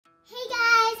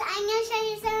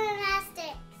do some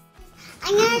gymnastics.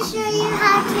 I'm going to show you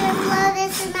how to blow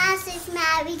this gymnastics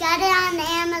mat. We got it on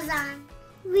Amazon.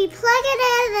 We plug it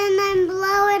in and then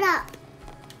blow it up.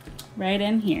 Right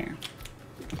in here.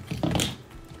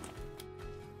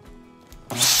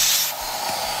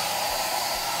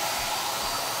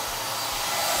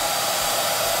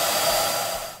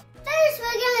 First,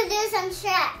 we're going to do some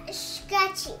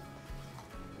stretching.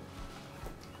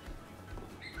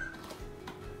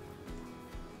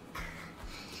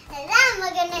 And then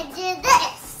we're going to do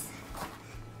this.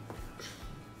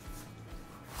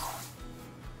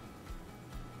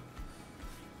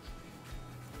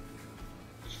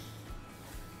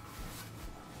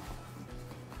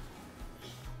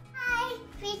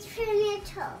 Reach from your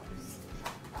toes.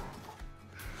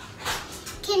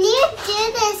 Can you do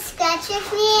this sketch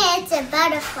with me? It's a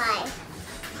butterfly.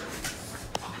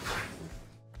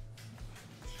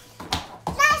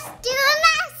 Let's do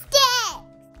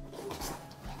gymnastics.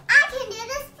 I can do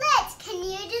the splits. Can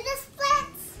you do the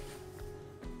splits?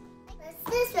 It's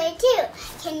this way too.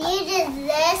 Can you do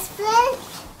this split?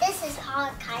 This is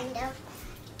hard, kind of.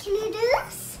 Can you do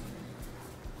this?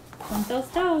 Point those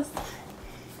toes.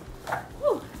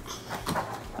 Woo.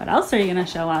 What else are you going to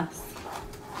show us?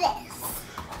 This.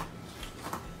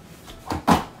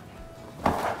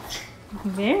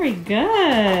 Very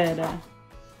good. Can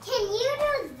you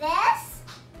do this?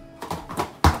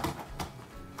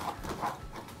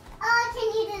 Oh, can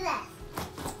you do this?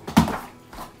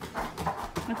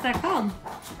 What's that called?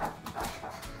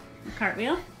 A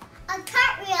cartwheel? A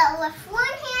cartwheel with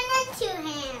one hand and two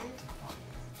hands.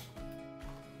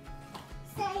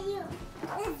 So you,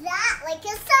 is that like a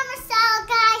somersault,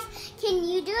 guys? Can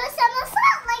you do a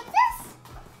somersault like this?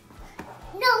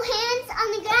 No hands on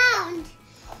the ground.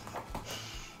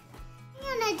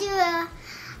 I'm gonna do a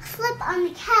flip on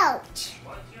the couch.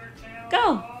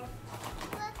 Go.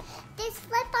 This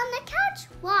flip on the couch.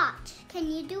 Watch. Can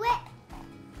you do it?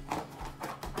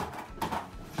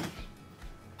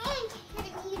 And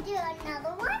can you do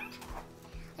another one?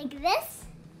 Like this?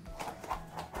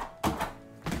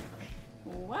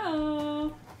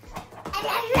 Whoa. And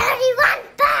I really want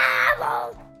bubble.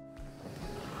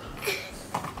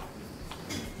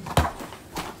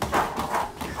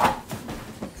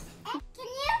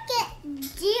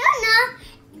 Do you know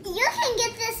you can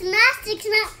get this gymnastics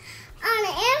mat on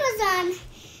Amazon,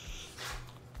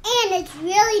 and it's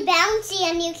really bouncy,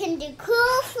 and you can do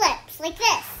cool flips like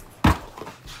this.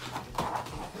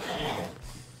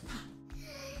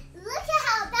 Look at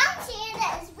how bouncy it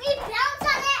is. We bounce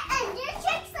on it and do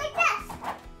tricks like this.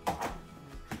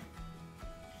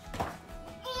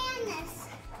 And this.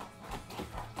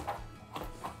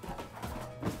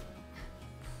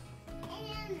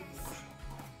 And this.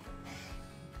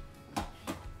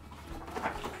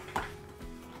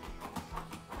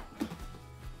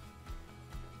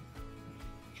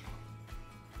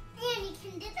 And you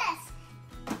can do this.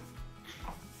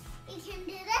 You can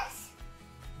do this.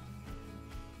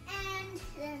 And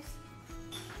this.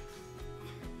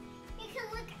 You can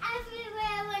look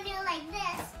everywhere when you're like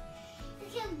this. You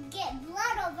can get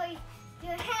blood over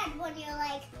your head when you're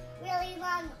like really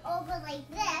long over like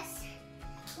this.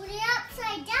 When you're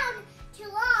upside down too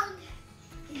long,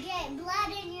 you get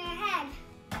blood in your head.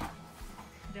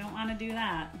 Don't want to do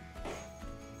that.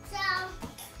 So,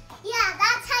 yeah,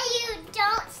 that's how you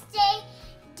don't stay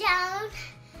down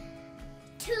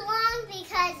too long,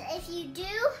 because if you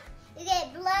do, you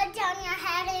get blood down your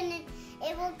head and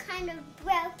it will kind of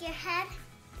break your head.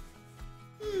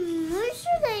 What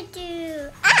should I do?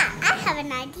 Ah, I have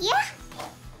an idea.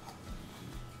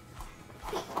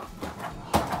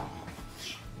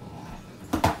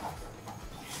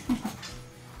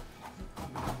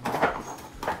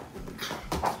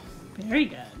 Very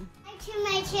good. Subscribe to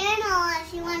my channel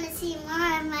if you want to see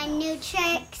more of my new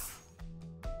tricks.